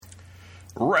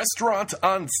Restaurant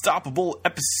Unstoppable,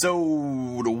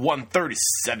 episode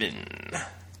 137.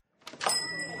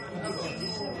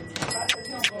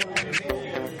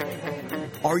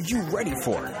 Are you ready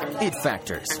for it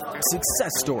factors,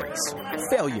 success stories,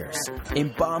 failures,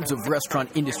 and bombs of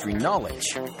restaurant industry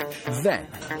knowledge? Then,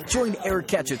 join Eric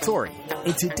Cacciatore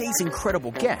and today's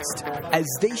incredible guest as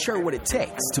they share what it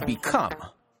takes to become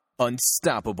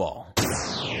unstoppable.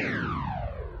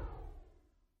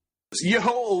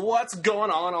 Yo, what's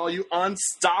going on, all you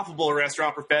unstoppable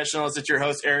restaurant professionals? It's your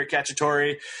host, Eric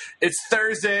Cacciatore. It's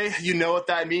Thursday. You know what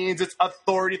that means. It's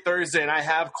Authority Thursday, and I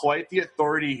have quite the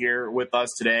authority here with us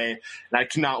today, and I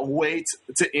cannot wait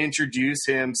to introduce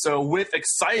him. So with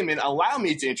excitement, allow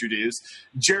me to introduce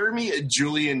Jeremy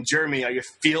Julian. Jeremy, are you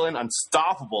feeling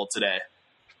unstoppable today?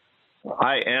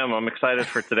 I am. I'm excited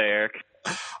for today, Eric.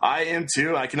 I am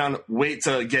too. I cannot wait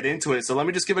to get into it. So let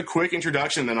me just give a quick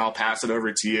introduction, then I'll pass it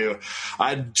over to you.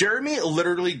 Jeremy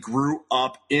literally grew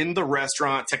up in the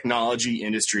restaurant technology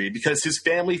industry because his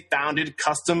family founded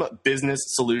Custom Business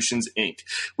Solutions, Inc.,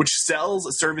 which sells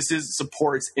services,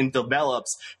 supports, and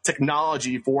develops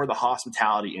technology for the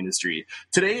hospitality industry.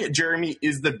 Today, Jeremy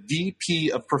is the VP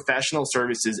of Professional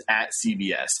Services at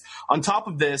CBS. On top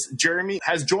of this, Jeremy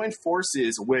has joined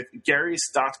forces with Gary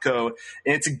Stotko,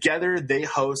 and together they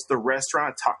host the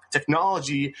Restaurant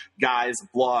Technology Guys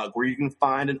blog, where you can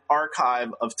find an archive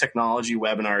of technology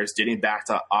webinars dating back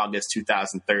to August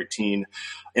 2013.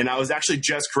 And I was actually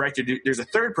just corrected. There's a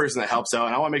third person that helps out,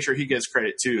 and I want to make sure he gets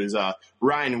credit too. Is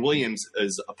Ryan Williams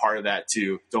is a part of that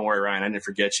too. Don't worry, Ryan, I didn't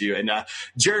forget you. And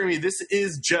Jeremy, this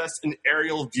is just an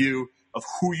aerial view of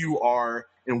who you are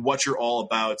and what you're all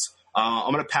about.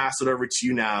 I'm going to pass it over to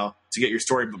you now to get your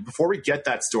story. But before we get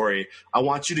that story, I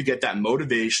want you to get that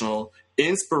motivational,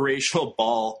 inspirational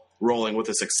ball rolling with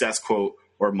a success quote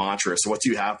or mantra. So what do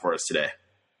you have for us today?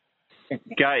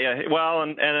 Got you. Well,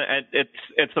 and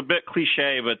it's a bit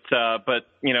cliche, but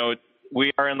you know,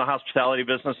 we are in the hospitality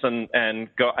business, and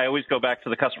I always go back to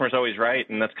the customer's always right,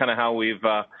 and that's kind of how we've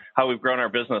grown our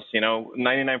business. You know,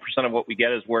 99% of what we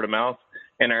get is word of mouth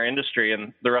in our industry,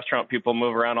 and the restaurant people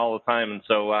move around all the time, and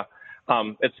so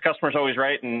it's customer's always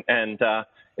right, and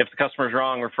if the customer's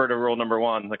wrong, refer to rule number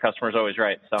one. The customer's always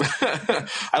right. So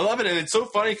I love it, and it's so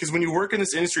funny because when you work in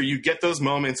this industry, you get those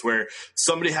moments where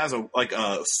somebody has a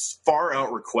far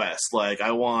out request, like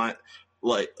I want.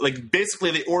 Like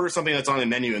basically they order something that's on the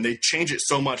menu and they change it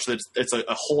so much that it's a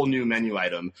whole new menu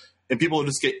item, and people will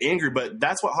just get angry. But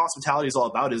that's what hospitality is all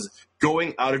about, is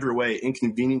going out of your way,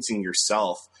 inconveniencing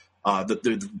yourself.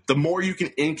 The more you can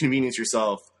inconvenience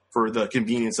yourself for the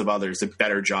convenience of others, the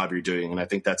better job you're doing. And I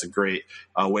think that's a great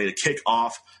way to kick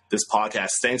off this podcast.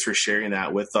 Thanks for sharing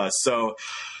that with us. So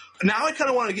now I kind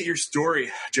of want to get your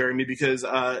story, Jeremy, because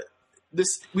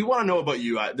we want to know about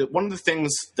you. One of the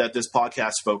things that this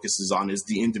podcast focuses on is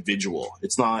the individual.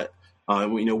 It's not,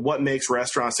 what makes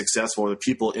restaurants successful, or the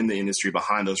people in the industry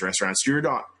behind those restaurants. You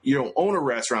don't own a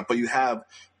restaurant, but you have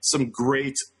some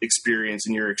great experience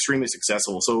and you're extremely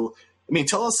successful. So,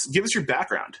 give us your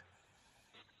background.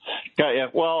 Got you.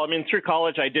 Well, through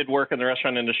college, I did work in the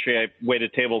restaurant industry. I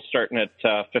waited tables starting at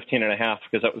 15 and a half,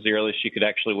 because that was the earliest you could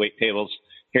actually wait tables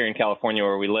here in California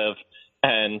where we live.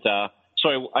 And,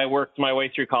 so I worked my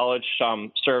way through college,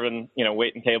 serving,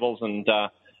 waiting tables. And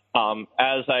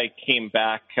as I came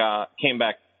back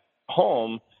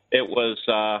home, it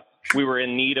was we were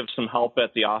in need of some help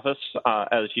at the office.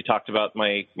 As you talked about,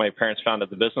 my parents founded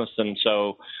the business, and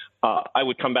so I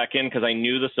would come back in because I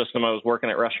knew the system. I was working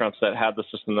at restaurants that had the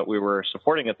system that we were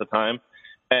supporting at the time,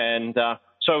 and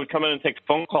so I would come in and take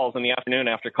phone calls in the afternoon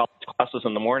after college classes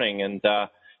in the morning, and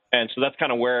so that's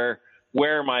kind of where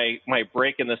my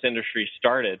break in this industry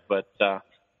started. But that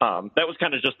was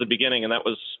kind of just the beginning, and that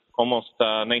was almost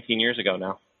 19 years ago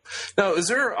now. Now, is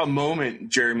there a moment,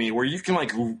 Jeremy, where you can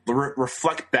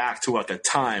reflect back to a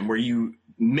time where you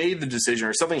made the decision,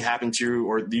 or something happened to you,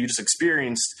 or you just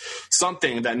experienced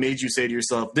something that made you say to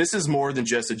yourself, this is more than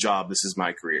just a job, this is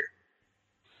my career?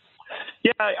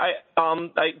 Yeah,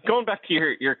 I going back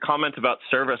to your comment about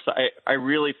service, I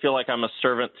really feel like I'm a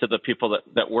servant to the people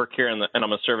that work here, and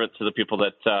I'm a servant to the people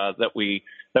that we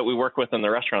work with in the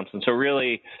restaurants. And so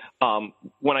really,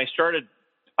 when I started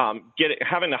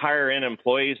having to hire in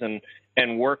employees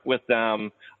and work with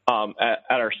them at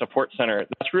our support center,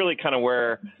 that's really kind of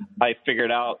where I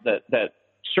figured out that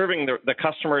serving the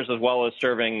customers as well as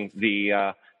serving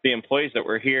the employees that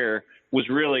were here was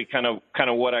really kind of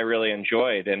what I really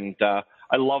enjoyed, and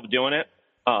I love doing it.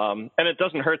 And it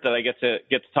doesn't hurt that I get to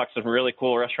talk to some really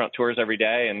cool restaurant tours every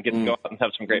day and get to go out and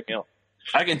have some great meals.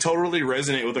 I can totally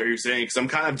resonate with what you're saying because I'm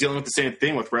kind of dealing with the same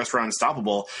thing with Restaurant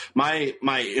Unstoppable. My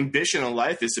ambition in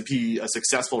life is to be a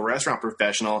successful restaurant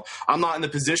professional. I'm not in the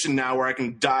position now where I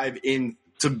can dive in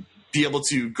to be able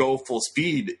to go full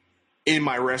speed in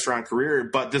my restaurant career,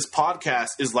 but this podcast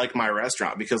is like my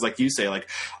restaurant because, like you say, like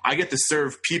I get to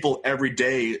serve people every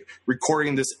day,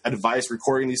 recording this advice,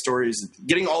 recording these stories,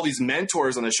 getting all these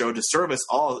mentors on the show to serve us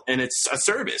all, and it's a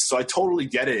service. So I totally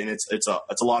get it, and it's a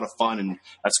lot of fun, and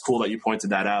that's cool that you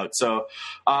pointed that out. So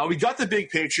we got the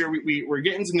big picture. We're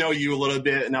getting to know you a little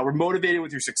bit, and now we're motivated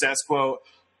with your success quote.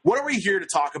 What are we here to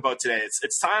talk about today?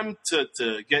 It's time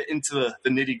to get into the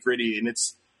nitty gritty, and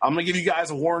I'm going to give you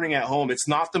guys a warning at home. It's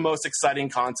not the most exciting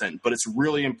content, but it's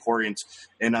really important.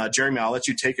 And Jeremy, I'll let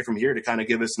you take it from here to kind of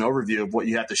give us an overview of what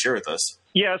you have to share with us.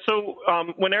 Yeah. So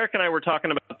when Eric and I were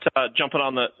talking about jumping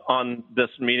on this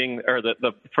meeting or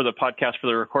for the podcast for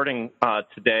the recording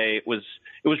today, it was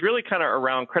really kind of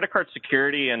around credit card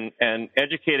security and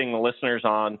educating the listeners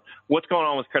on what's going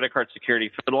on with credit card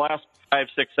security. For the last 5,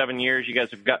 6, 7 years, you guys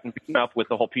have gotten beaten up with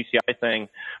the whole PCI thing,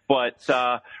 but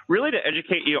really to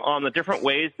educate you on the different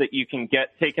ways that you can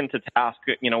get taken to task,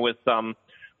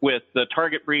 with the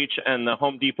Target breach and the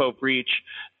Home Depot breach,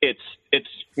 it's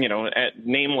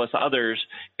nameless others,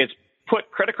 it's put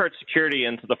credit card security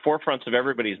into the forefronts of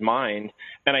everybody's mind.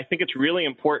 And I think it's really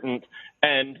important.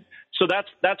 And so that's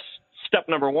step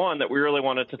number one that we really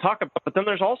wanted to talk about. But then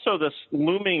there's also this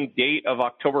looming date of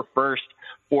October 1st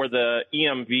for the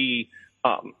EMV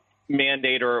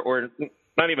mandate or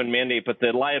not even mandate, but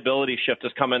the liability shift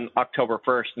is coming October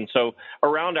 1st. And so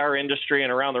around our industry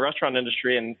and around the restaurant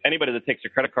industry and anybody that takes a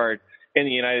credit card in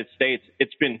the United States,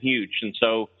 it's been huge. And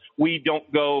so we don't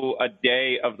go a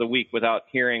day of the week without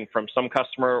hearing from some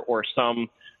customer or some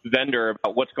vendor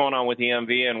about what's going on with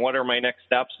EMV and what are my next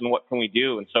steps and what can we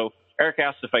do. And so Eric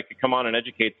asked if I could come on and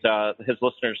educate his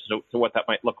listeners to what that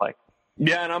might look like.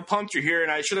 Yeah, and I'm pumped you're here,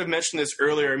 and I should have mentioned this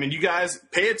earlier. I mean, you guys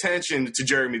pay attention to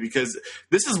Jeremy because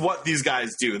this is what these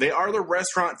guys do. They are the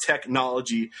restaurant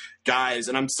technology guys,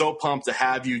 and I'm so pumped to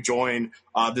have you join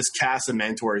this cast of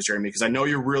mentors, Jeremy, because I know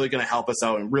you're really going to help us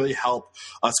out and really help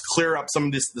us clear up some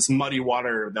of this muddy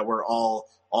water that we're all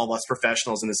of us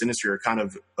professionals in this industry are kind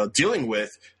of dealing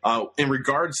with in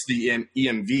regards to the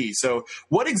EMV. So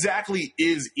what exactly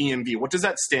is EMV? What does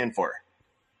that stand for?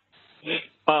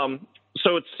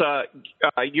 So it's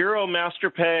Euro Master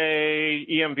Pay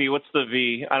EMV. What's the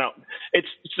V? It's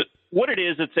what it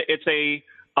is. It's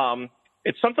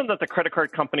something that the credit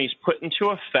card companies put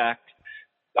into effect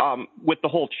with the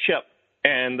whole chip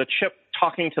and the chip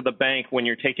talking to the bank when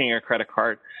you're taking a credit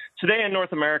card. Today in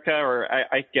North America, or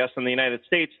I guess in the United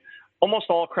States, almost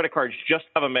all credit cards just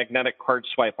have a magnetic card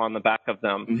swipe on the back of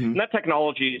them. Mm-hmm. And that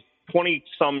technology is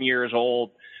 20-some years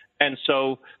old. And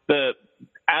so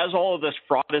as all of this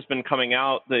fraud has been coming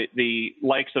out, the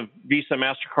likes of Visa,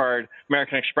 MasterCard,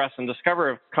 American Express, and Discover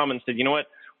have come and said, you know what,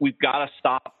 we've got to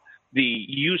stop the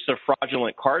use of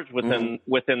fraudulent cards within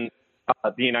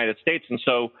the United States. And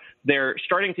so they're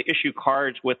starting to issue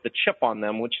cards with the chip on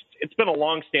them, which it's been a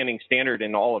long-standing standard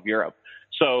in all of Europe.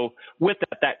 So with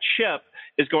that chip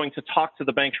is going to talk to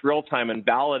the banks real time and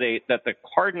validate that the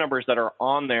card numbers that are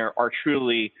on there are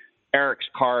truly Eric's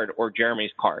card or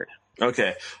Jeremy's card.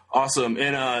 Okay, awesome.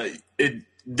 And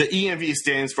the EMV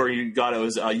stands for, you got it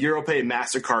was Europay,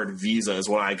 MasterCard, Visa is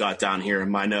what I got down here in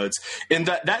my notes. And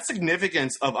that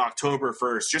significance of October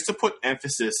 1st, just to put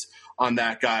emphasis on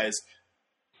that, guys,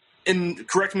 and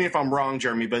correct me if I'm wrong,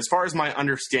 Jeremy, but as far as my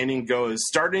understanding goes,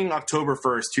 starting October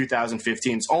 1st,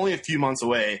 2015, it's only a few months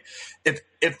away.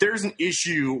 If there's an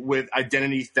issue with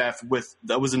identity theft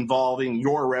that was involving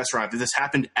your restaurant, if this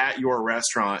happened at your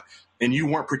restaurant and you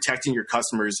weren't protecting your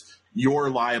customers, you're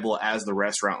liable as the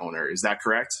restaurant owner. Is that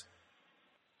correct?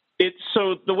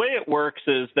 So the way it works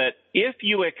is that if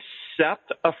you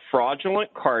accept a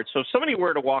fraudulent card, so if somebody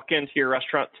were to walk into your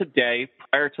restaurant today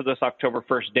prior to this October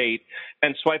 1st date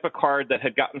and swipe a card that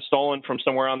had gotten stolen from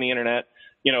somewhere on the internet,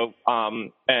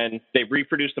 and they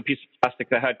reproduced a piece of plastic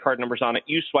that had card numbers on it,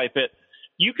 you swipe it,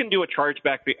 you can do a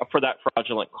chargeback for that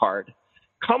fraudulent card.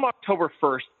 Come October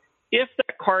 1st, if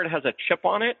that card has a chip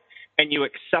on it and you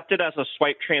accept it as a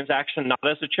swipe transaction, not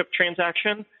as a chip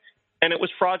transaction, and it was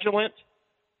fraudulent,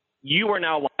 you are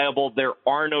now liable. There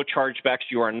are no chargebacks.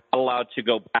 You are not allowed to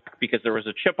go back because there was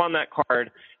a chip on that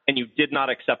card and you did not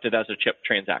accept it as a chip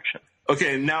transaction.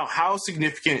 Okay, now how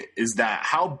significant is that?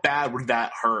 How bad would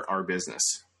that hurt our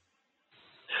business?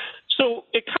 So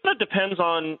it kind of depends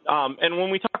on, and when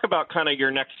we talk about kind of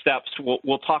your next steps,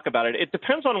 we'll talk about it. It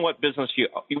depends on what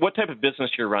type of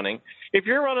business you're running. If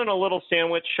you're running a little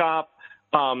sandwich shop,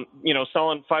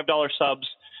 selling $5 subs,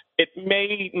 it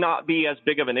may not be as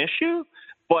big of an issue,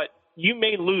 but you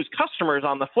may lose customers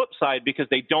on the flip side because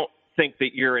they don't think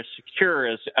that you're as secure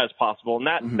as possible.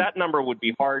 And that number would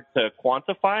be hard to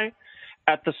quantify.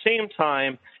 At the same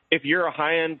time, if you're a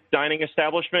high-end dining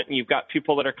establishment and you've got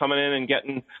people that are coming in and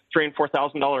getting $3,000 and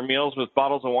 $4,000 meals with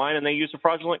bottles of wine and they use a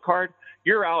fraudulent card,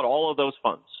 you're out all of those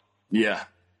funds. Yeah.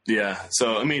 Yeah.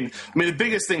 So, I mean, the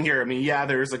biggest thing here, yeah,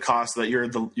 there's a cost that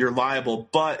you're liable,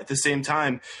 but at the same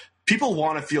time, people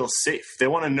want to feel safe. They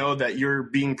want to know that you're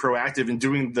being proactive and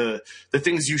doing the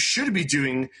things you should be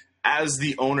doing as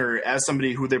the owner, as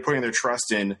somebody who they're putting their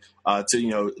trust in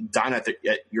to dine at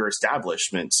your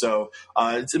establishment. So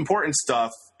it's important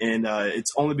stuff, and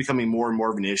it's only becoming more and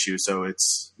more of an issue. So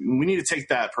we need to take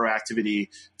that proactivity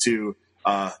to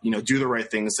do the right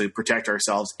things to protect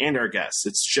ourselves and our guests.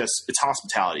 It's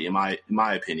hospitality, in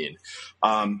my opinion.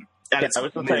 I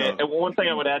was going to say, one thing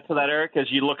I would add to that, Eric, is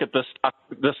you look at the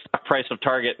stock price of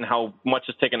Target and how much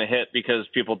it's taken a hit because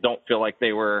people don't feel like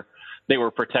they were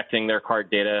protecting their card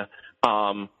data.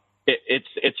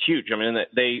 It's huge. I mean,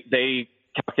 they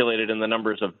calculated in the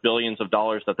numbers of billions of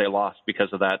dollars that they lost because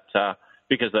of that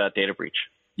data breach.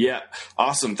 Yeah,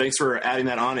 awesome. Thanks for adding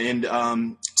that on.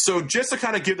 And so just to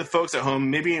kind of give the folks at home,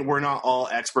 maybe we're not all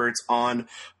experts on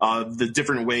the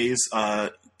different ways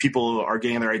people are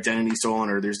getting their identity stolen,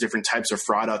 or there's different types of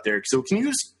fraud out there. So can you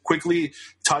just quickly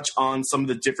touch on some of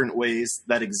the different ways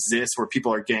that exist where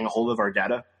people are getting a hold of our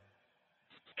data?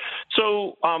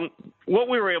 So what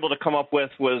we were able to come up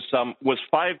with was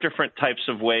 5 different types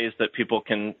of ways that people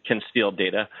can steal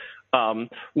data.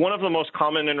 One of the most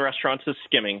common in restaurants is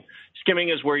skimming. Skimming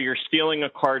is where you're stealing a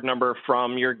card number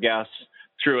from your guests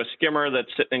through a skimmer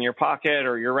that's sitting in your pocket,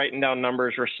 or you're writing down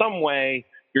numbers, or some way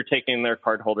you're taking their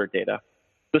cardholder data.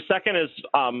 The second is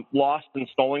lost and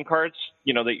stolen cards,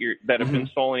 that have been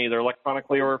stolen either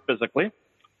electronically or physically.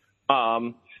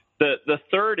 The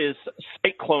third is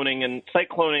site cloning, and site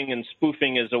cloning and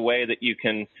spoofing is a way that you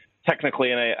can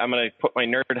technically, and I'm going to put my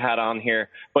nerd hat on here,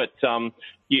 but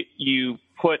you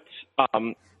put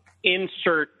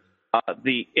insert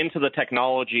into the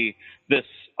technology this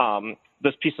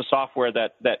piece of software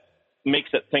that makes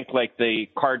it think like the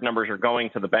card numbers are going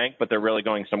to the bank, but they're really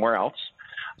going somewhere else.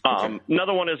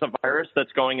 Another one is a virus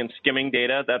that's going and skimming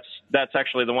data. That's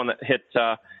actually the one that hit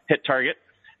Target.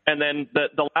 And then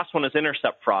the last one is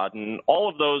intercept fraud. And all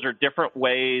of those are different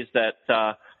ways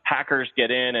that hackers get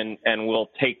in and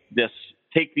will take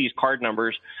these card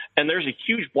numbers. And there's a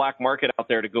huge black market out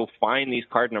there to go find these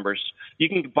card numbers. You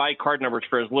can buy card numbers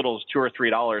for as little as $2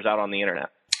 or3 out on the internet.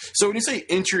 So when you say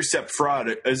intercept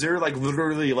fraud, is there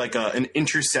literally an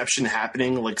interception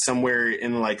happening somewhere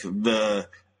in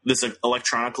this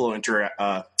electronical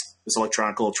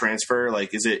transfer?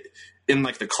 Is it in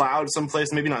the cloud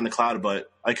someplace? Maybe not in the cloud, but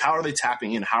how are they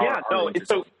tapping in?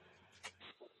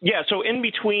 So in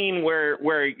between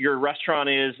where your restaurant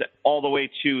is all the way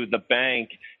to the bank,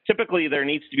 typically there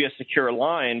needs to be a secure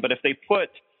line. But if they put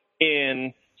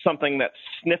in something that's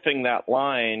sniffing that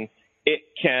line, it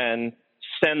can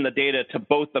send the data to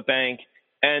both the bank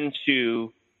and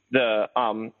to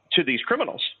these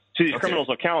criminals, criminals'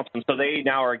 accounts, and so they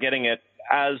now are getting it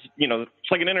as it's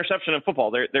like an interception in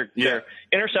football. They're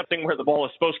intercepting where the ball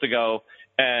is supposed to go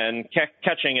and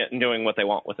catching it and doing what they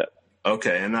want with it.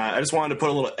 Okay, and I just wanted to put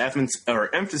a little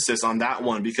emphasis on that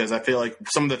one because I feel like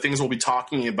some of the things we'll be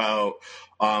talking about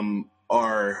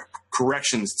are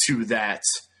corrections to that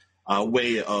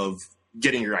way of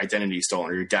getting your identity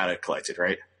stolen or your data collected,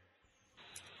 right?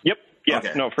 Yep. Yeah,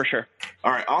 okay. No, for sure.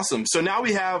 All right, awesome. So now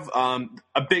we have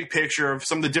a big picture of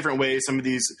some of the different ways some of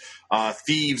these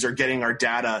thieves are getting our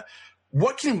data.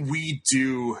 What can we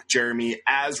do, Jeremy,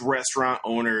 as restaurant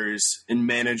owners and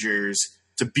managers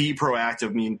to be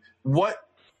proactive? What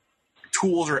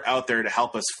tools are out there to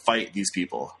help us fight these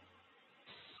people?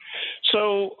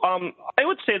 So I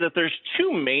would say that there's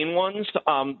 2 main ones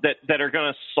that are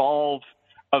going to solve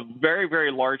a very,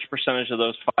 very large percentage of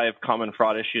those 5 common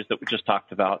fraud issues that we just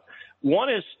talked about. One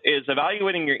is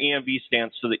evaluating your EMV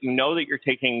stance so that you know that you're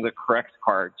taking the correct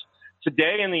cards.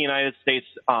 Today in the United States,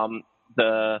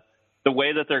 the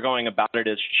way that they're going about it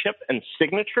is chip and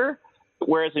signature,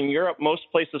 whereas in Europe, most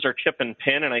places are chip and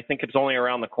pin, and I think it's only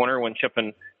around the corner when chip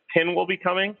and pin will be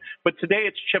coming. But today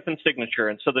it's chip and signature,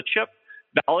 and so the chip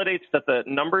validates that the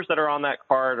numbers that are on that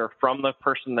card are from the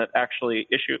person that actually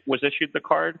was issued the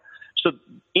card. So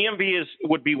EMV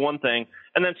would be one thing.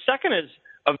 And then second is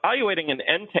evaluating an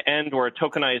end-to-end or a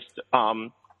tokenized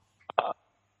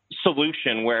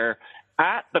solution where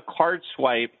at the card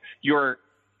swipe, you're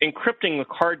encrypting the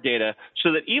card data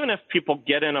so that even if people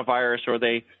get in a virus or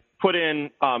they put in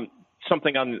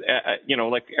something on,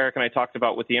 like Eric and I talked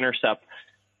about with the intercept,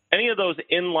 any of those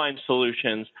inline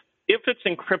solutions, if it's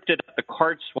encrypted at the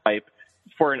card swipe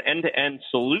for an end-to-end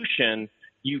solution,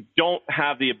 you don't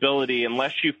have the ability,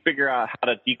 unless you figure out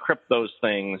how to decrypt those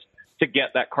things, to get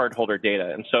that cardholder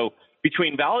data. And so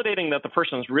between validating that the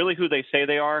person is really who they say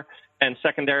they are, and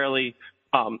secondarily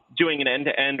doing an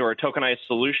end-to-end or a tokenized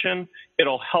solution,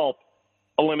 it'll help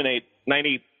eliminate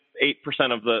 98%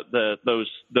 of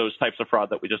those types of fraud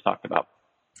that we just talked about.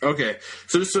 Okay,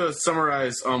 so just to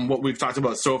summarize what we've talked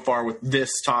about so far with this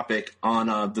topic on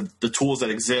the tools that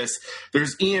exist,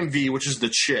 there's EMV, which is the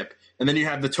chip, and then you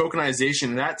have the tokenization,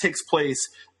 and that takes place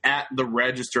at the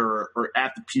register or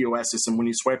at the POS system when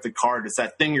you swipe the card. It's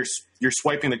that thing you're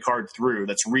swiping the card through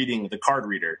that's reading the card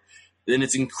reader, and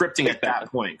it's encrypting at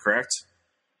that point, correct?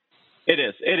 It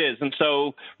is. And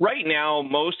so right now,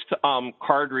 most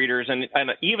card readers and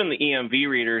even the EMV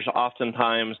readers,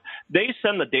 oftentimes, they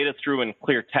send the data through in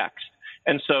clear text.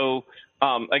 And so,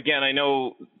 again, I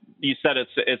know you said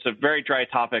it's a very dry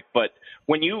topic, but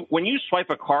when you swipe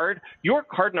a card, your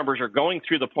card numbers are going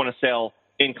through the point of sale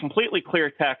in completely clear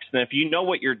text. And if you know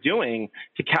what you're doing,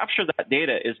 to capture that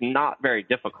data is not very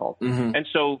difficult. Mm-hmm. And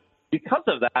so because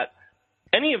of that,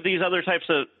 any of these other types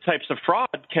of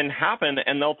fraud can happen,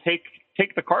 and they'll take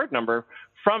the card number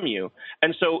from you.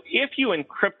 And so if you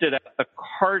encrypt it at the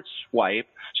card swipe,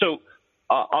 so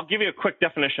I'll give you a quick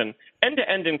definition.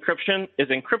 End-to-end encryption is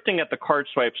encrypting at the card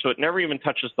swipe, so it never even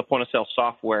touches the point-of-sale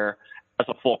software as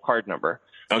a full card number.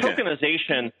 Okay.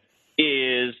 Tokenization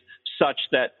is such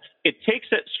that it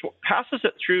passes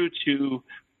it through to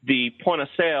the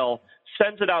point-of-sale,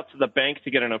 sends it out to the bank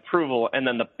to get an approval, and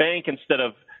then the bank, instead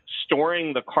of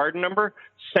storing the card number,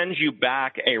 sends you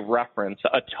back a reference,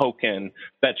 a token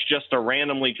that's just a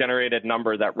randomly generated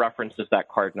number that references that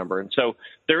card number. And so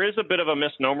there is a bit of a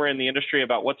misnomer in the industry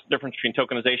about what's the difference between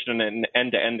tokenization and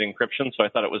end-to-end encryption. So I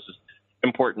thought it was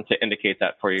important to indicate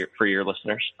that for your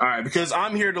listeners. All right, because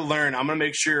I'm here to learn. I'm going to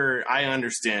make sure I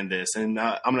understand this. And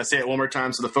I'm going to say it one more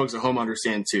time so the folks at home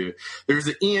understand too. There's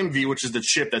the EMV, which is the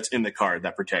chip that's in the card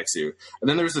that protects you. And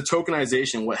then there's the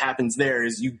tokenization. What happens there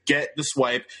is you get the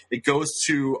swipe, it goes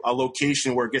to a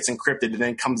location where it gets encrypted and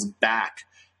then comes back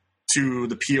to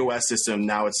the POS system.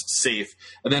 Now it's safe.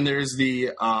 And then there's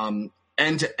the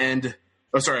end-to-end,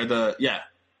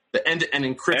 the end-to-end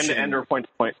encryption. End-to-end or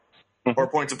point-to-point. Or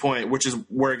point-to-point, which is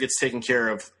where it gets taken care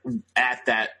of at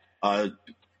that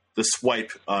the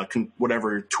swipe,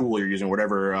 whatever tool you're using,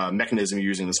 whatever mechanism you're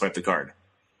using to swipe the card.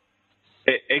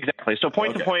 Exactly. So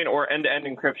point-to-point or end-to-end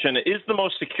encryption is the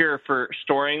most secure for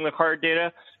storing the card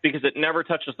data because it never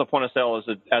touches the point of sale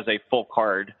as a full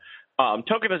card.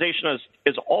 Tokenization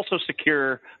is also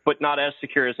secure, but not as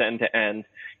secure as end-to-end.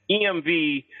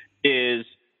 EMV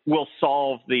will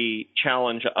solve the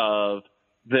challenge of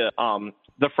the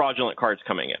fraudulent cards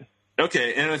coming in.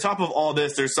 Okay, and on top of all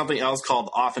this, there's something else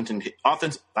called I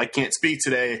can't speak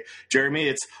today, Jeremy.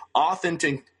 It's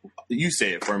authentic. You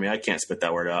say it for me. I can't spit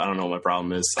that word out. I don't know what my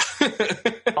problem is.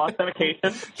 Authentication.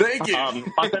 Thank you.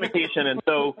 Authentication, and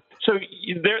so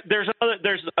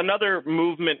there's another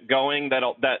movement going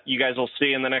that you guys will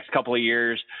see in the next couple of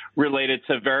years related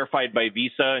to verified by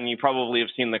Visa, and you probably have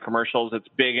seen the commercials. It's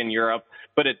big in Europe,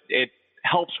 but it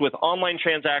helps with online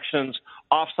transactions,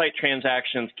 off-site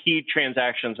transactions, keyed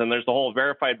transactions, and there's the whole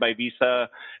verified by Visa,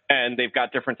 and they've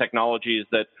got different technologies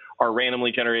that are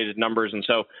randomly generated numbers, and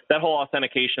so that whole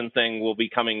authentication thing will be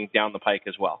coming down the pike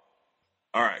as well.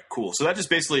 All right, cool. So that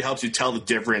just basically helps you tell the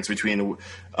difference between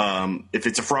if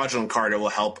it's a fraudulent card, it will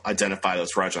help identify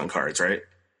those fraudulent cards, right?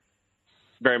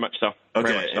 Very much so.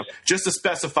 Okay. Very much so. Just to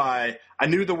specify, I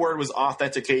knew the word was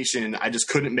authentication. I just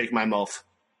couldn't make my mouth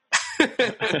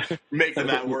make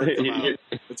that word come out.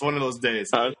 It's one of those days.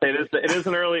 It is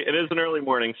an early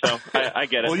morning, so I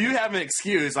get it. Well, you have an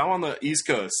excuse. I'm on the East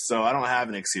Coast, so I don't have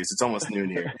an excuse. It's almost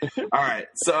noon here. All right,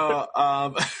 so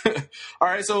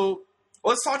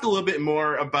let's talk a little bit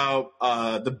more about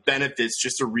the benefits,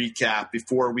 just to recap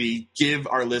before we give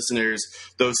our listeners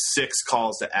those 6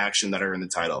 calls to action that are in the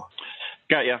title.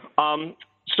 Got ya.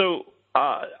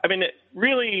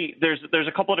 Really, there's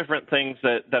a couple of different things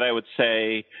that I would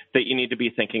say that you need to be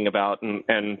thinking about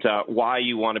and why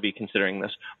you want to be considering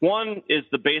this. One is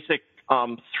the basic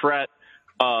threat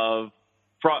of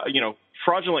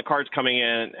fraudulent cards coming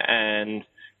in and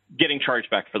getting charged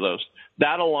back for those.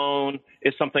 That alone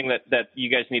is something that you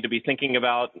guys need to be thinking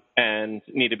about and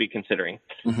need to be considering.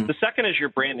 Mm-hmm. The second is your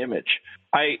brand image.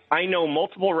 I know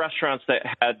multiple restaurants that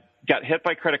got hit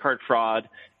by credit card fraud,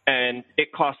 and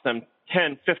it cost them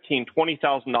 $10,000, $15,000,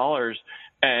 $20,000,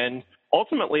 and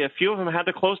ultimately a few of them had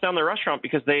to close down their restaurant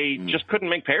because they just couldn't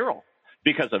make payroll.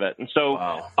 because of it. And so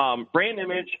brand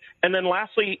image. And then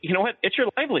lastly, you know what? It's your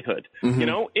livelihood. You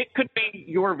know, it could be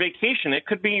your vacation. It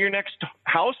could be your next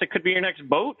house. It could be your next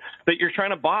boat that you're trying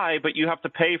to buy, but you have to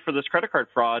pay for this credit card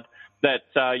fraud that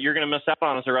you're going to miss out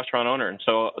on as a restaurant owner. And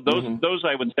so those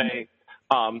I would say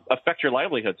affect your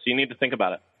livelihood. So you need to think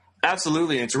about it.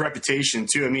 Absolutely. And it's a reputation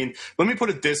too. I mean, let me put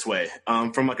it this way,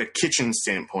 from like a kitchen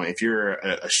standpoint, if you're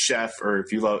a chef or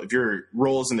if your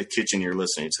role's in the kitchen, you're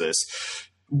listening to this,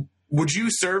 would you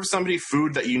serve somebody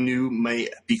food that you knew might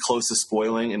be close to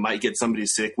spoiling and might get somebody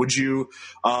sick? Would you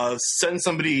send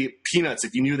somebody peanuts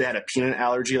if you knew they had a peanut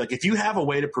allergy? Like, if you have a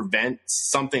way to prevent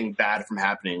something bad from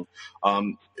happening, I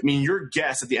mean, your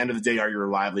guests at the end of the day are your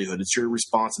livelihood. It's your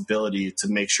responsibility to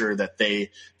make sure that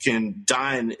they can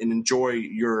dine and enjoy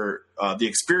the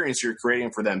experience you're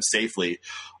creating for them safely.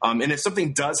 And if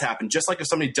something does happen, just like if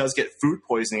somebody does get food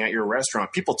poisoning at your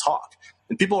restaurant, people talk.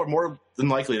 And people are more than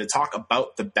likely to talk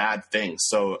about the bad things.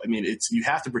 So, I mean, you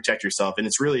have to protect yourself. And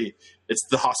it's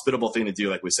the hospitable thing to do,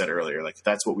 like we said earlier. Like,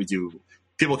 that's what we do.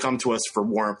 People come to us for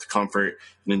warmth, comfort,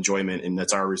 and enjoyment. And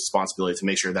that's our responsibility to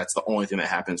make sure that's the only thing that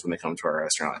happens when they come to our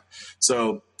restaurant.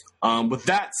 So, with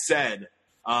that said,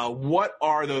 what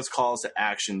are those calls to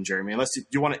action, Jeremy? Do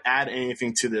you want to add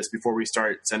anything to this before we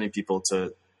start sending people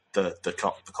to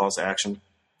the calls to action?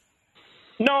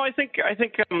 No, I think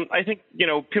you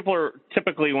know, people are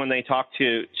typically, when they talk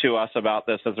to us about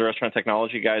this as the restaurant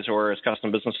technology guys or as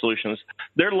custom business solutions,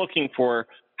 they're looking for,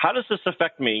 how does this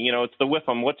affect me? You know, it's the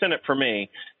WIFM. What's in it for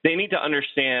me? They need to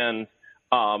understand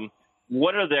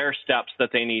what are their steps that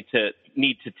they need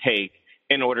to take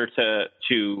in order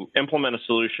to implement a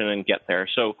solution and get there.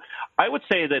 So I would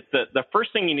say that the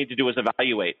first thing you need to do is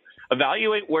evaluate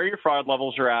where your fraud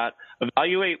levels are at,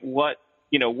 evaluate what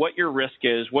your risk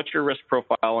is, what's your risk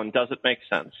profile, and does it make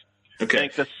sense? Okay. I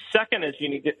think the second is you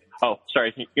need to. Oh,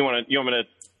 sorry. You want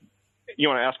to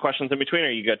ask questions in between? Or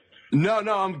are you good? No,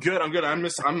 I'm good.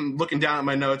 I'm looking down at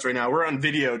my notes right now. We're on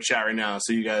video chat right now,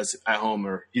 so you guys at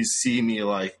home you see me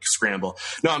like scramble.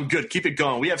 No, I'm good. Keep it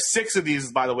going. We have 6 of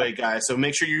these, by the way, guys. So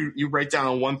make sure you write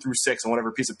down 1 through 6 on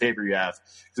whatever piece of paper you have,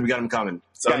 because we got them coming.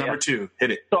 So number 2,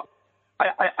 hit it. So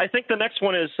I think the next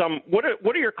one is what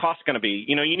are your costs going to be?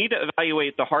 You know, you need to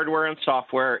evaluate the hardware and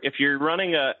software. If you're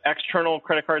running an external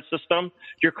credit card system,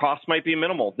 your cost might be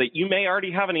minimal. That you may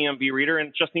already have an EMV reader and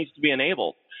it just needs to be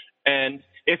enabled. And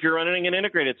if you're running an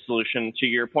integrated solution to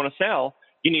your point of sale,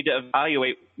 you need to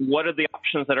evaluate what are the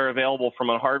options that are available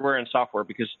from a hardware and software,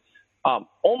 because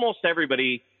almost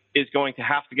everybody is going to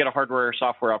have to get a hardware or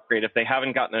software upgrade if they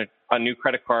haven't gotten a new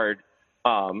credit card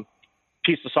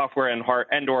piece of software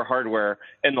and or hardware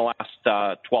in the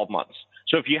last 12 months.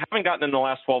 So if you haven't gotten in the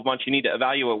last 12 months, you need to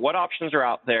evaluate what options are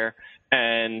out there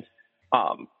and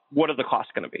what are the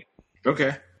costs going to be.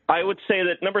 Okay. I would say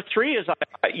that number 3 is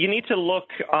you need to look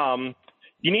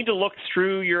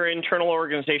through your internal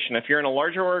organization. If you're in a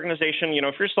larger organization, you know,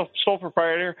 if you're sole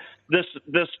proprietor,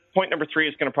 this point number 3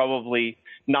 is going to probably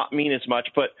not mean as much.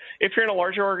 But if you're in a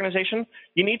larger organization,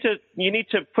 you need to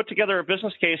put together a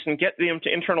business case and get them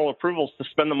to internal approvals to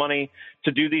spend the money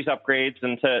to do these upgrades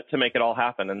and to make it all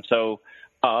happen. And so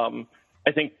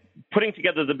I think putting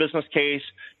together the business case,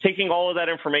 taking all of that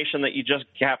information that you just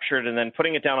captured and then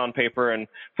putting it down on paper and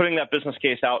putting that business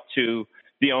case out to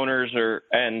the owners or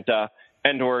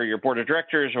your board of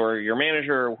directors or your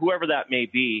manager or whoever that may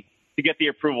be to get the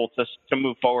approval to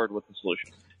move forward with the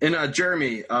solution. And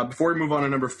Jeremy, before we move on to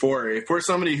number 4, if we're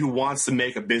somebody who wants to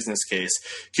make a business case,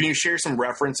 can you share some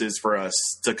references for us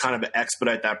to kind of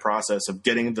expedite that process of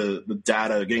getting the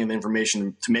data, getting the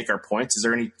information to make our points?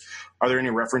 Are there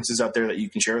any references out there that you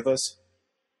can share with us?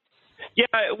 Yeah,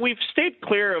 we've stayed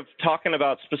clear of talking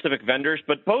about specific vendors,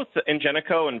 but both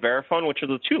Ingenico and Verifone, which are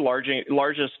the 2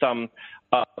 largest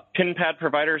PIN pad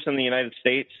providers in the United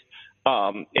States,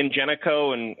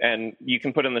 Ingenico, and you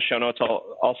can put in the show notes.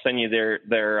 I'll send you their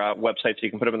website so you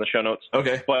can put them in the show notes.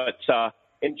 Okay. But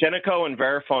Ingenico and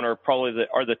Verifone are probably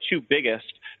the 2 biggest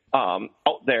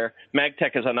out there.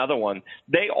 Magtech is another one.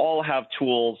 They all have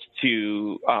tools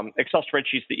to Excel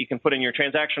spreadsheets that you can put in your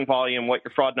transaction volume, what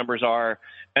your fraud numbers are,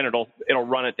 and it'll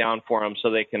run it down for them so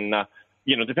they can.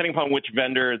 Depending upon which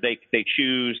vendor they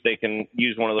choose, they can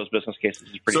use one of those business cases.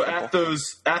 It's pretty simple.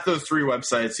 At those 3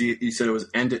 websites, you said it was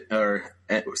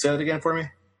say that again for me.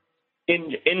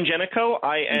 Ingenico,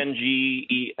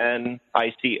 Ingenico,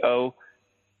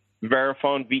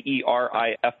 Verifone,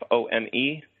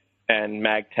 Verifone, and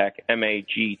Magtech,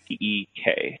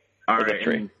 Magtek. All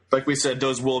right. Like we said,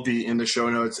 those will be in the show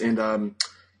notes, and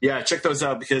yeah, check those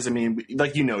out because, I mean,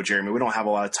 like Jeremy, we don't have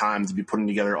a lot of time to be putting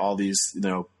together all these,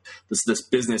 this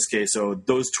business case. So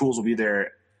those tools will be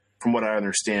there from what I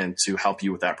understand, to help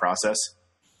you with that process?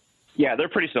 Yeah, they're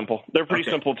pretty simple. They're pretty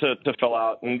simple to fill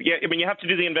out. And yeah, I mean, you have to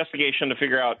do the investigation to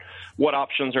figure out what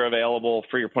options are available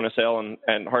for your point of sale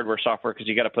and hardware, software, because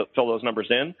you got to fill those numbers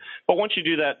in. But once you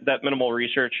do that minimal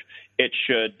research, it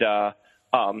should.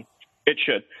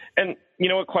 And you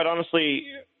know what? Quite honestly,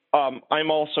 I'm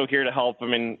also here to help. I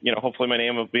mean, you know, hopefully my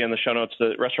name will be in the show notes.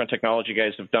 The restaurant technology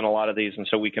guys have done a lot of these, and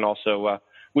so we can also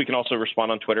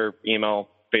respond on Twitter, email,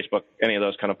 Facebook, any of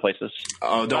those kind of places.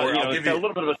 Oh, don't worry. I'll give you a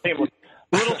little bit of a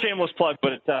shameless plug,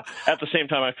 but at the same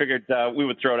time, I figured we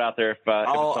would throw it out there.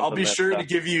 I'll be sure to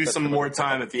give you some more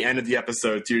time at the end of the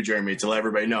episode too, Jeremy, to let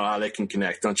everybody know how they can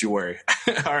connect. Don't you worry.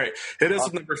 All right, hit us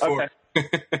with number 4.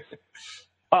 Okay.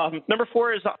 Number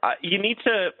 4 is you need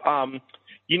to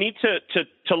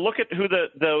look at who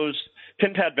those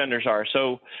pin pad vendors are.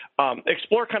 So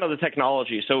explore kind of the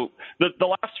technology. So the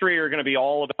last 3 are going to be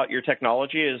all about your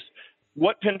technology. Is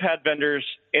what pin pad vendors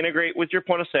integrate with your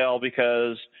point of sale,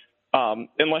 because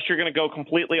unless you're going to go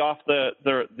completely off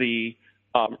the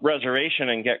reservation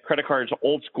and get credit cards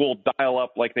old school dial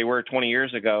up like they were 20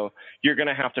 years ago, you're going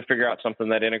to have to figure out something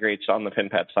that integrates on the pin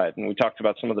pad side. And we talked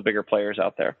about some of the bigger players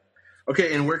out there.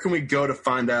 Okay, and where can we go to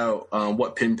find out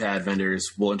what pin pad vendors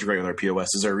will integrate with our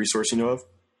POS? Is there a resource you know of?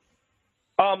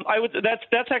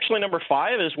 That's actually number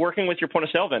 5, is working with your point of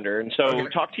sale vendor. And so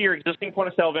talk to your existing point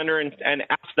of sale vendor and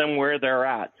ask them where they're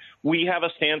at. We have a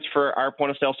stance for our point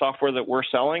of sale software that we're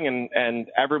selling, and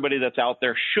everybody that's out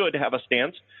there should have a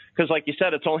stance, because like you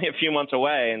said, it's only a few months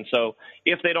away. And so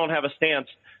if they don't have a stance,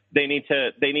 they need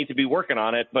to be working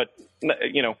on it. But,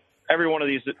 you know, every one of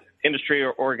these industry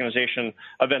or organization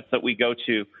events that we go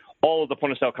to, all of the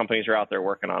point of sale companies are out there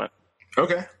working on it.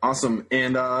 Okay, awesome.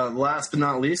 And last but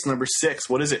not least, number 6,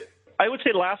 what is it? I would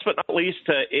say last but not least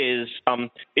is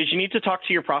you need to talk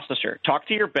to your processor, talk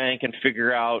to your bank, and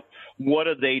figure out what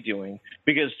are they doing.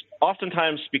 Because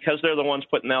oftentimes, because they're the ones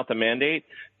putting out the mandate,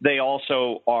 they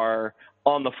also are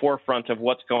on the forefront of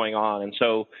what's going on. And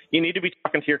so you need to be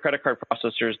talking to your credit card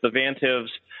processors, the Vantivs,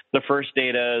 the First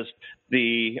Datas,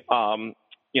 the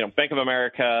Bank of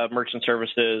America, Merchant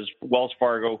Services, Wells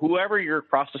Fargo, whoever you're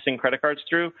processing credit cards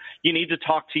through, you need to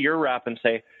talk to your rep and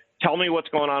say, tell me what's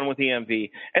going on with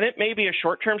EMV. And it may be a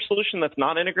short-term solution that's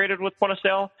not integrated with point of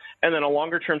sale, and then a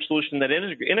longer-term solution that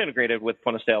is integrated with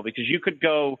point of sale, because you could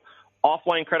go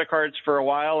offline credit cards for a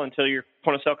while until your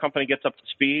point of sale company gets up to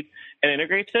speed and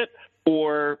integrates it,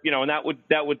 or, you know, and that would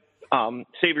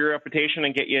save your reputation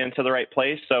and get you into the right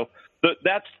place. So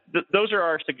those are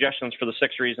our suggestions for the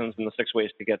 6 reasons and the 6 ways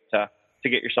to get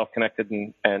yourself connected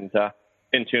and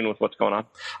in tune with what's going on.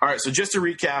 All right. So just to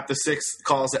recap, the 6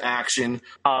 calls to action.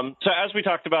 So as we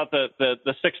talked about, the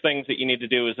 6 things that you need to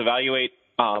do is evaluate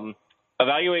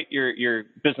your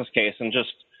business case and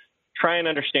just try and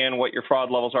understand what your fraud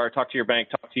levels are. Talk to your bank,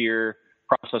 talk to your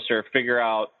processor, figure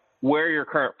out where your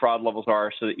current fraud levels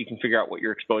are so that you can figure out what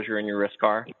your exposure and your risk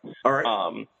are. All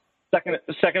right.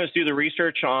 Second is do the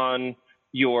research on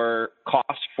your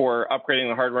costs for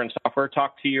upgrading the hardware and software.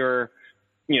 Talk to your,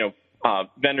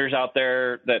 vendors out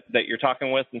there that you're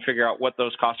talking with and figure out what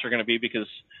those costs are going to be, because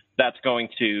that's going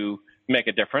to make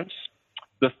a difference.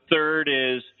 The third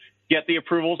is get the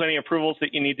approvals, any approvals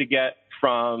that you need to get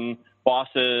from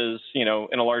bosses, in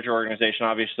a larger organization.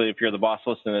 Obviously, if you're the boss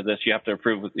listening to this, you have to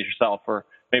approve with yourself or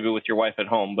maybe with your wife at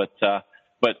home, but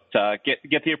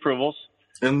get the approvals.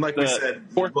 And like we said,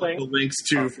 the links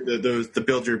to the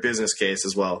build your business case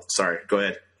as well. Sorry, go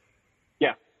ahead.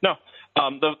 Yeah, no.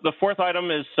 The fourth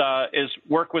item is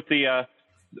work with the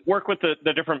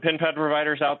different pin pad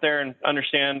providers out there and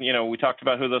understand. We talked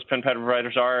about who those pin pad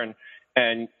providers are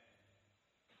and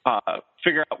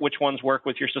figure out which ones work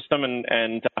with your system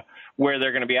and where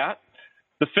they're going to be at.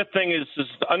 The fifth thing is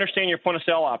to understand your point of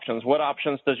sale options. What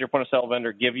options does your point of sale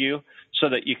vendor give you so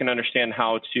that you can understand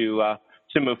how to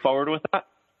move forward with that?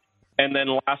 And then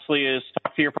lastly is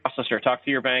talk to your processor, talk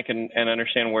to your bank and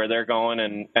understand where they're going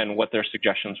and what their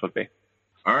suggestions would be.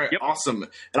 All right, yep. Awesome.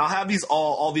 And I'll have these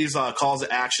all these calls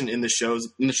to action in the show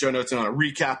notes and on a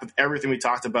recap of everything we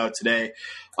talked about today.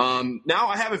 Now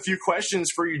I have a few questions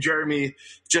for you, Jeremy,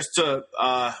 just to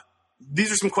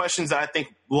these are some questions that I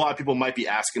think a lot of people might be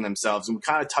asking themselves, and we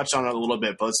kind of touched on it a little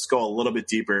bit, but let's go a little bit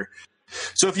deeper.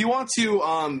 So if you want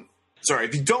to,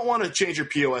 if you don't want to change your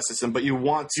POS system, but you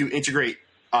want to integrate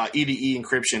EDE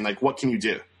encryption, like what can you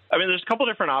do? I mean, there's a couple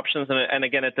different options, and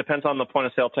again, it depends on the point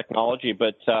of sale technology,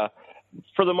 but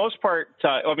for the most part,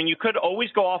 you could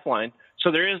always go offline.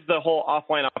 So there is the whole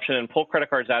offline option and pull credit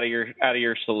cards out of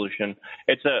your solution.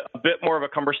 It's a bit more of a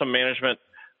cumbersome management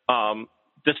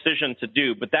decision to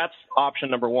do, but that's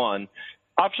option number one.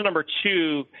 Option number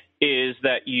two is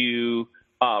that you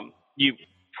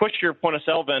push your point of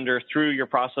sale vendor through your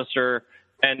processor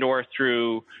and or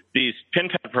through these pin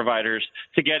pad providers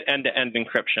to get end-to-end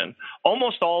encryption.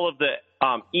 Almost all of the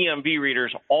EMV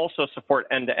readers also support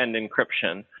end-to-end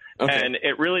encryption. Okay. And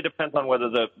it really depends on whether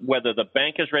the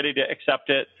bank is ready to accept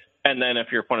it, and then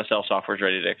if your point of sale software is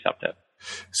ready to accept it.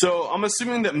 So I'm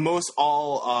assuming that most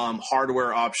all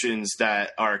hardware options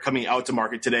that are coming out to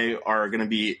market today are going to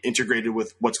be integrated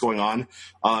with what's going on.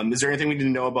 Is there anything we need to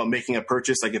know about making a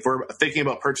purchase? Like if we're thinking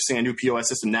about purchasing a new POS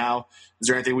system now, is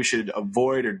there anything we should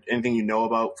avoid or anything you know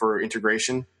about for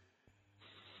integration?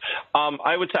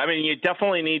 I would say, you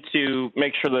definitely need to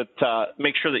make sure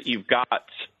that you've got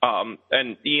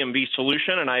an EMV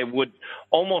solution, and I would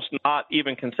almost not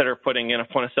even consider putting in a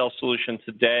point of sale solution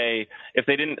today if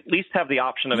they didn't at least have the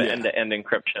option of end-to-end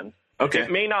encryption. Okay.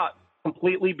 It may not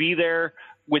completely be there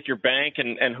with your bank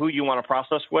and who you want to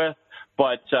process with,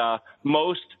 but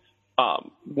most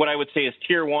what I would say is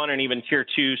tier 1 and even tier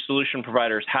 2 solution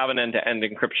providers have an end-to-end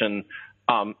encryption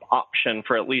option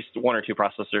for at least 1 or 2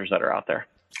 processors that are out there.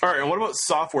 All right, and what about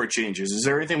software changes? Is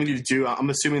there anything we need to do? I'm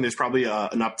assuming there's probably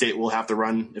an update we'll have to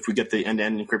run if we get the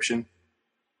end-to-end encryption.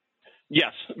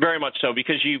 Yes, very much so,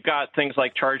 because you've got things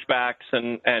like chargebacks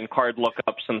and card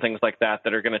lookups and things like that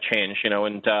are going to change,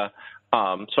 and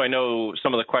so I know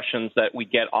some of the questions that we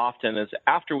get often is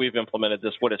after we've implemented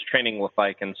this, what does training look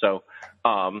like? And so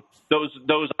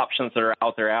those options that are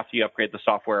out there after you upgrade the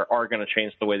software are going to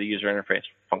change the way the user interface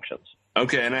functions.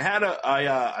 Okay, and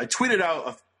I tweeted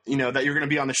out that you're going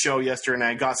to be on the show yesterday, and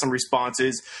I got some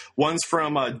responses. One's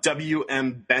from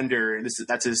WM Bender.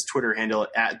 That's his Twitter handle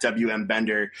at WM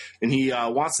Bender, and he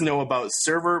wants to know about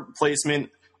server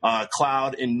placement,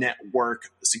 cloud, and network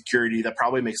security. That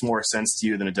probably makes more sense to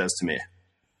you than it does to me.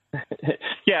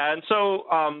 Yeah, and so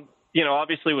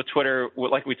obviously with Twitter,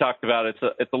 like we talked about,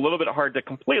 it's a little bit hard to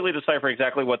completely decipher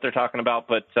exactly what they're talking about,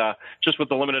 but just with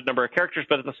the limited number of characters.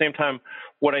 But at the same time,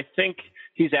 what I think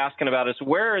he's asking about is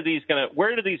where do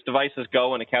these devices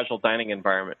go in a casual dining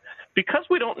environment? Because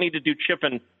we don't need to do chip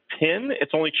and PIN,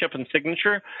 it's only chip and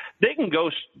signature. They can go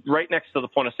right next to the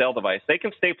point of sale device. They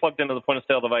can stay plugged into the point of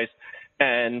sale device,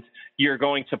 and you're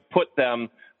going to put them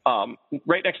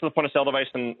right next to the point of sale device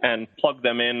and plug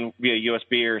them in via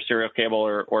USB or serial cable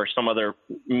or some other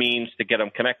means to get them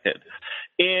connected.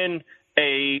 In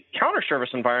a counter service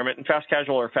environment, in fast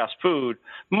casual or fast food,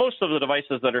 most of the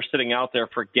devices that are sitting out there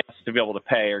for guests to be able to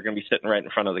pay are going to be sitting right in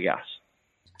front of the guests.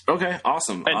 Okay,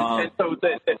 awesome. And so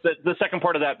the second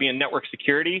part of that being network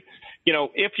security,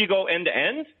 if you go end to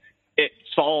end, it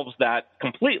solves that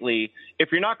completely. If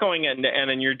you're not going end to end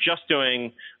and you're just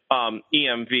doing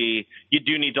EMV, you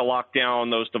do need to lock down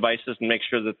those devices and make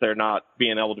sure that they're not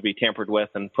being able to be tampered with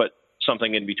and put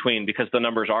something in between, because the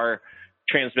numbers are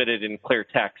transmitted in clear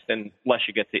text unless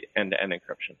you get the end-to-end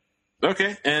encryption.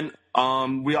 Okay, and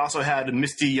we also had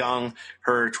Misty Young,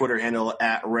 her Twitter handle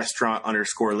at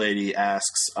restaurant_lady,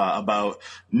 asks about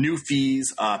new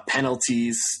fees,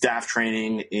 penalties, staff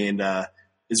training, and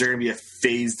is there going to be a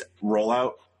phased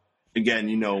rollout? Again,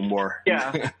 you know more.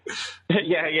 Yeah.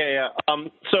 Yeah.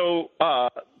 So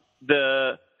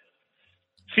the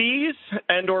fees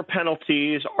and or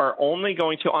penalties are only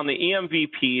going to, on the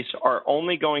EMV piece, are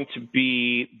only going to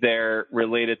be there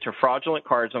related to fraudulent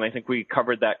cards, and I think we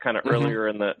covered that kind of earlier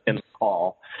in the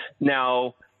call.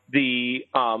 Now, the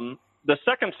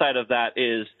second side of that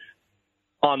is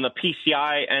on the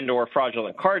PCI and or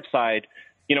fraudulent card side.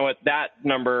 You know what? That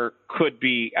number could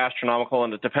be astronomical,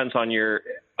 and it depends on your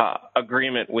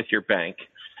agreement with your bank.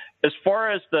 As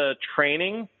far as the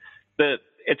training,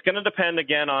 it's going to depend,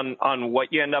 again, on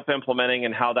what you end up implementing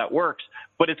and how that works,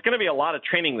 but it's going to be a lot of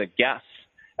training the guests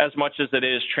as much as it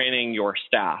is training your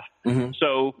staff. Mm-hmm.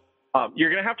 So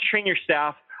you're going to have to train your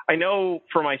staff. I know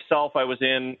for myself, I was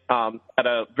in at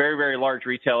a very, very large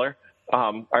retailer,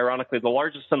 ironically the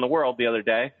largest in the world the other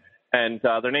day, and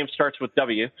their name starts with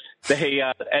W.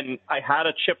 And I had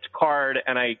a chipped card,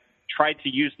 and I tried to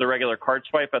use the regular card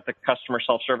swipe at the customer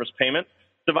self-service payment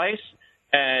device,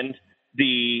 and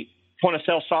the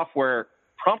point-of-sale software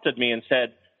prompted me and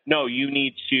said, "No, you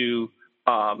need to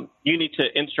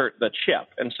insert the chip."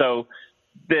 And so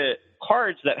the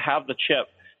cards that have the chip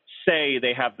say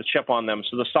they have the chip on them.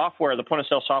 So the software, the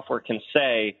point-of-sale software, can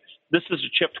say, "This is a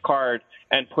chipped card,"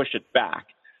 and push it back.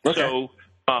 Okay. So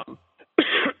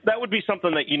that would be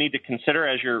something that you need to consider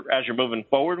as you're moving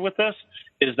forward with this,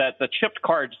 is that the chipped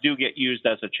cards do get used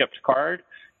as a chipped card,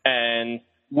 and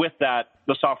with that,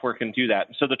 the software can do that.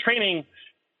 So the training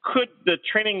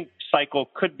cycle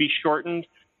could be shortened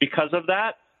because of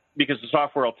that, because the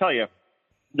software will tell you,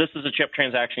 this is a chip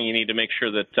transaction. You need to make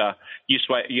sure that you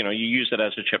use it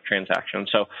as a chip transaction.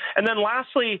 So, and then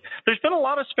lastly, there's been a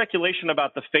lot of speculation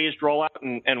about the phased rollout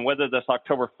and whether this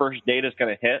October 1st date is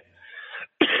going to hit,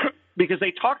 because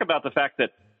they talk about the fact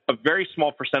that a very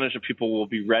small percentage of people will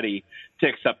be ready to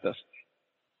accept this.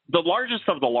 The largest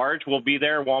of the large will be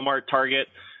there, Walmart, Target,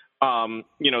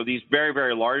 these very,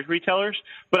 very large retailers.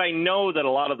 But I know that a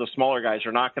lot of the smaller guys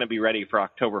are not going to be ready for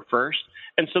October 1st.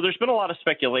 And so there's been a lot of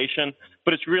speculation,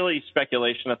 but it's really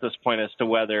speculation at this point as to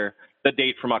whether the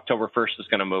date from October 1st is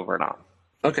going to move or not.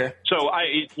 Okay. So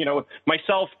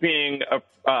myself being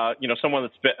someone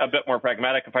that's a bit more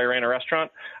pragmatic, if I ran a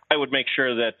restaurant, I would make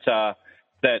sure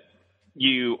that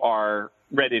you are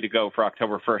ready to go for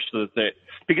October 1st,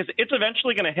 because it's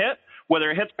eventually going to hit.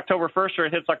 Whether it hits October 1st or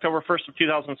it hits October 1st of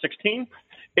 2016,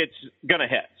 it's going to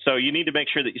hit. So you need to make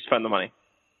sure that you spend the money.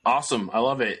 Awesome. I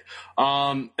love it.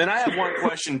 And I have one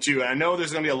question too. I know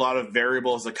there's going to be a lot of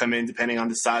variables that come in depending on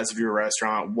the size of your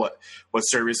restaurant, what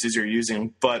services you're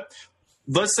using. But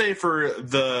let's say for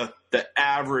the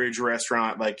average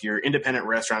restaurant, like your independent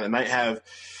restaurant, it might have,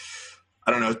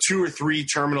 2 or 3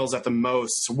 terminals at the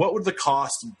most. What would the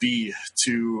cost be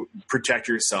to protect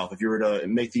yourself if you were to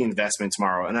make the investment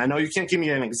tomorrow? And I know you can't give me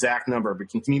an exact number, but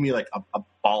can you give me like a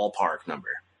ballpark number?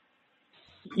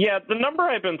 Yeah, the number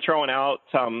I've been throwing out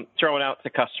to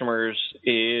customers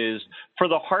is for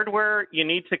the hardware, you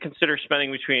need to consider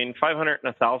spending between $500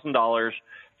 and $1,000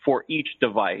 for each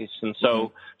device. And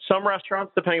so some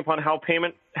restaurants, depending upon how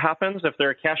payment happens, if they're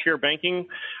a cashier banking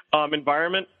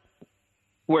environment,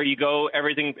 where you go,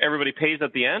 everybody pays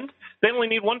at the end, they only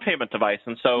need one payment device.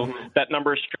 And so that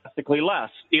number is drastically less,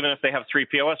 even if they have 3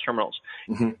 POS terminals.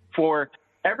 For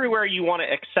everywhere you want to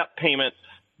accept payment,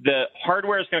 the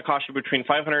hardware is going to cost you between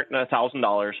 $500 and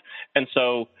 $1,000. And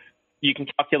so you can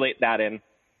calculate that in.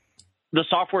 The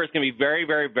software is going to be very,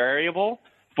 very variable,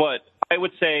 but I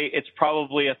would say it's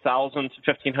probably $1,000 to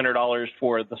 $1,500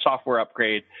 for the software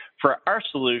upgrade. For our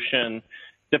solution,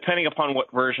 depending upon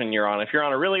what version you're on. If you're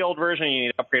on a really old version, you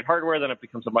need to upgrade hardware, then it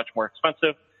becomes much more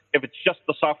expensive. If it's just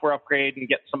the software upgrade and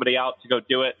get somebody out to go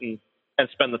do it and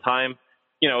spend the time,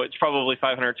 it's probably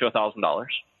 $500 to $1,000.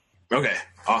 Okay,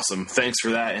 awesome. Thanks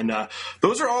for that. And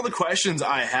those are all the questions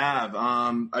I have.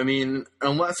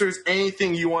 Unless there's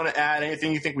anything you want to add,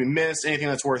 anything you think we missed, anything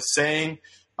that's worth saying,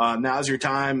 now's your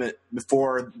time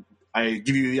before I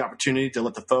give you the opportunity to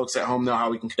let the folks at home know how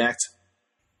we can connect.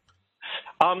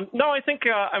 No, I think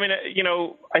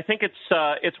I think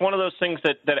it's one of those things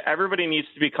that everybody needs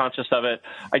to be conscious of it.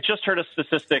 I just heard a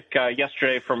statistic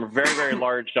yesterday from a very, very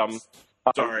large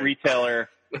retailer.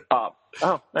 Do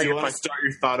you want to start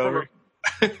your thought over?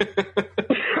 No,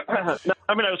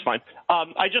 I was fine.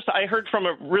 I heard from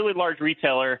a really large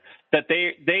retailer that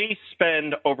they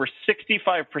spend over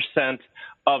 65%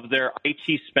 of their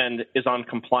IT spend is on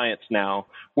compliance now,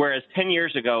 whereas 10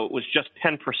 years ago it was just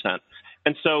 10%.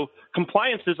 And so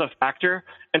compliance is a factor,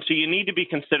 and so you need to be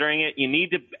considering it. You need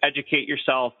to educate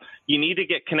yourself. You need to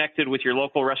get connected with your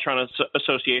local restaurant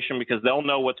association because they'll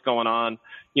know what's going on,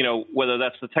 whether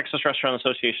that's the Texas Restaurant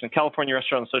Association, California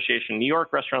Restaurant Association, New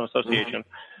York Restaurant Association.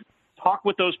 Talk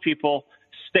with those people.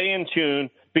 Stay in tune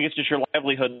because it's your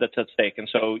livelihood that's at stake. And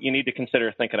so you need to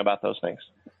consider thinking about those things.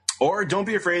 Or don't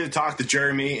be afraid to talk to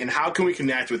Jeremy. And how can we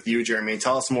connect with you, Jeremy?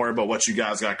 Tell us more about what you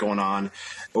guys got going on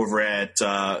over at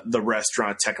the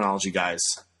Restaurant Technology Guys.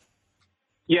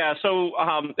 Yeah, so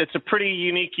it's a pretty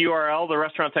unique URL,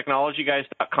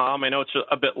 therestauranttechnologyguys.com. I know it's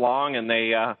a bit long, and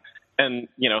they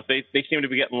seem to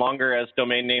be getting longer as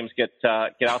domain names get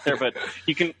out there. But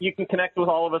you can connect with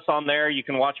all of us on there. You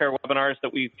can watch our webinars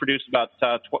that we produce about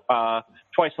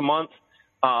twice a month.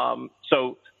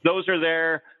 So those are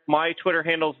there. My Twitter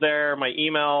handle's there. My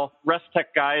email,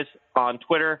 RestTechGuys on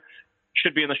Twitter,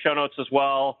 should be in the show notes as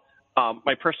well.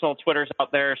 My personal Twitter's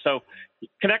out there. So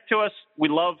connect to us. We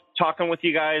love talking with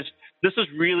you guys. This is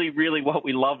really, really what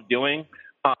we love doing.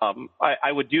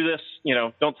 I would do this,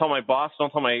 don't tell my boss,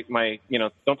 don't tell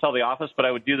don't tell the office, but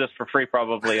I would do this for free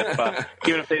probably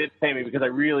even if they didn't pay me because I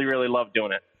really, really love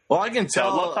doing it. Well, I can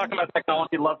tell. I love talking about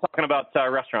technology. Love talking about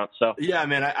restaurants. So yeah,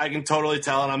 man, I can totally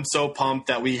tell, and I'm so pumped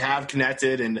that we have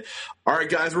connected. And all right,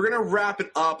 guys, we're gonna wrap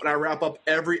it up, and I wrap up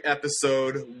every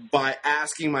episode by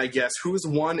asking my guests who's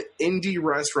one indie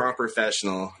restaurant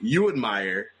professional you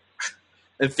admire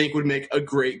and think would make a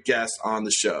great guest on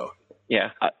the show. Yeah,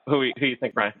 who you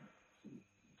think, Brian?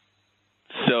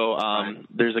 So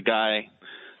there's a guy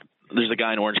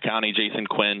in Orange County, Jason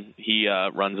Quinn. He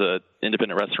runs an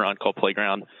independent restaurant called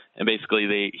Playground, and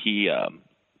basically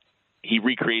he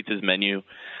recreates his menu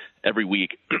every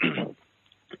week.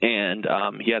 And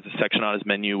he has a section on his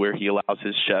menu where he allows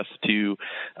his chefs to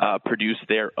produce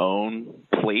their own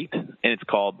plate, and it's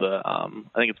called I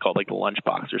think it's called like the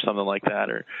lunchbox or something like that.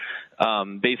 Or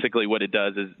basically, what it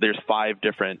does is there's 5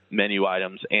 different menu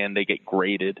items, and they get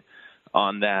graded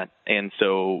on that. And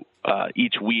so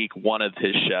each week, one of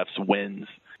his chefs wins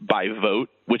by vote,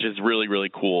 which is really, really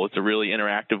cool. It's a really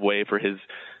interactive way for him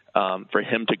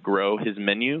to grow his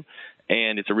menu,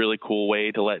 and it's a really cool way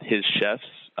to let his chefs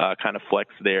kind of flex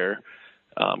their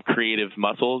creative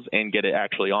muscles and get it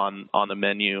actually on the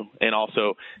menu. And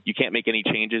also, you can't make any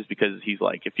changes because he's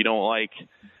like, if you don't like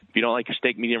your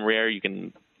steak medium rare, you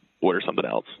can order something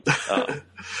else.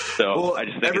 Well, I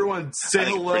just think everyone say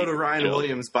hello to Ryan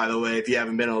Williams, by the way, if you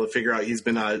haven't been able to figure out. He's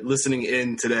been listening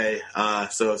in today.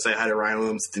 So say hi to Ryan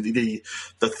Williams, the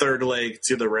third leg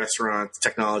to the restaurant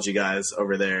technology guys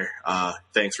over there.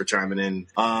 Thanks for chiming in.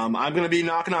 I'm going to be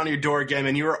knocking on your door again,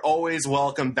 and you are always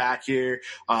welcome back here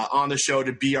on the show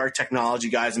to be our technology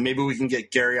guys. And maybe we can get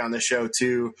Gary on the show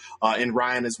too, and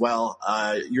Ryan as well.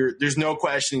 There's no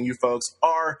question you folks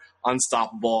are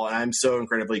unstoppable, and I'm so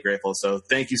incredibly grateful. So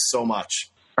thank you so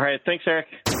much. All right. Thanks, Eric.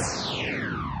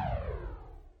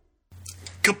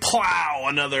 Kaplow!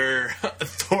 Another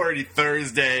Authority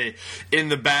Thursday in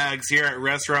the bags here at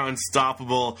Restaurant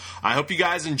Unstoppable. I hope you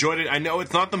guys enjoyed it. I know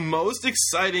it's not the most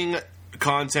exciting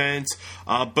content,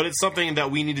 but it's something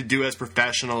that we need to do as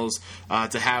professionals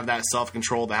to have that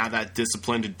self-control, to have that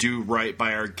discipline, to do right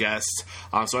by our guests.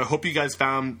 So I hope you guys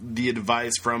found the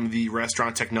advice from the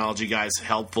restaurant technology guys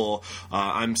helpful.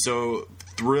 I'm so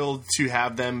thrilled to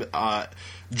have them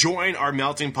join our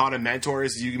melting pot of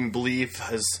mentors. You can believe,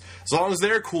 as long as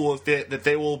they're cool with it, that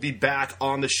they will be back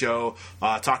on the show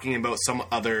talking about some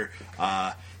other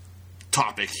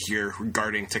topic here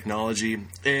regarding technology.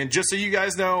 And just so you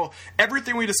guys know,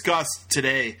 everything we discussed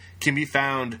today can be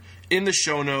found in the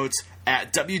show notes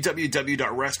at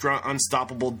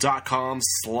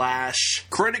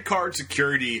www.restaurantunstoppable.com/credit card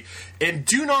security. And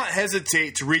do not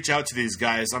hesitate to reach out to these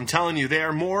guys. I'm telling you, they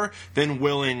are more than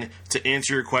willing to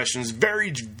answer your questions.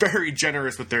 Very, very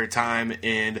generous with their time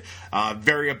and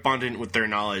very abundant with their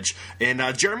knowledge. And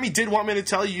Jeremy did want me to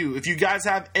tell you, if you guys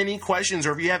have any questions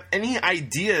or if you have any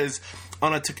ideas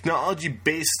on a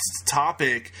technology-based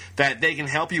topic that they can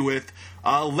help you with,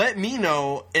 let me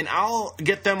know, and I'll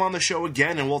get them on the show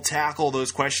again, and we'll tackle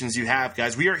those questions you have,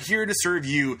 guys. We are here to serve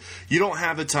you. You don't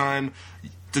have the time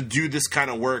to do this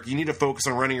kind of work. You need to focus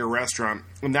on running your restaurant,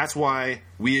 and that's why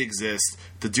we exist,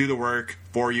 to do the work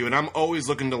for you. And I'm always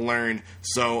looking to learn,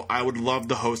 so I would love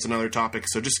to host another topic.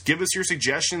 So just give us your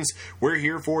suggestions. We're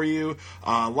here for you,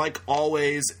 like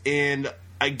always, and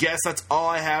I guess that's all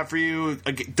I have for you.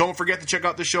 Don't forget to check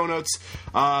out the show notes.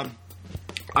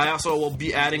 I also will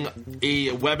be adding a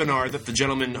webinar that the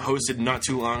gentleman hosted not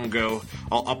too long ago.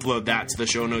 I'll upload that to the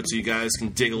show notes so you guys can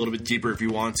dig a little bit deeper if you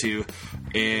want to.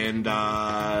 And,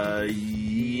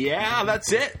 yeah,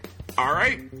 that's it. All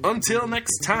right. Until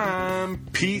next time,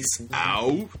 peace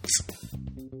out.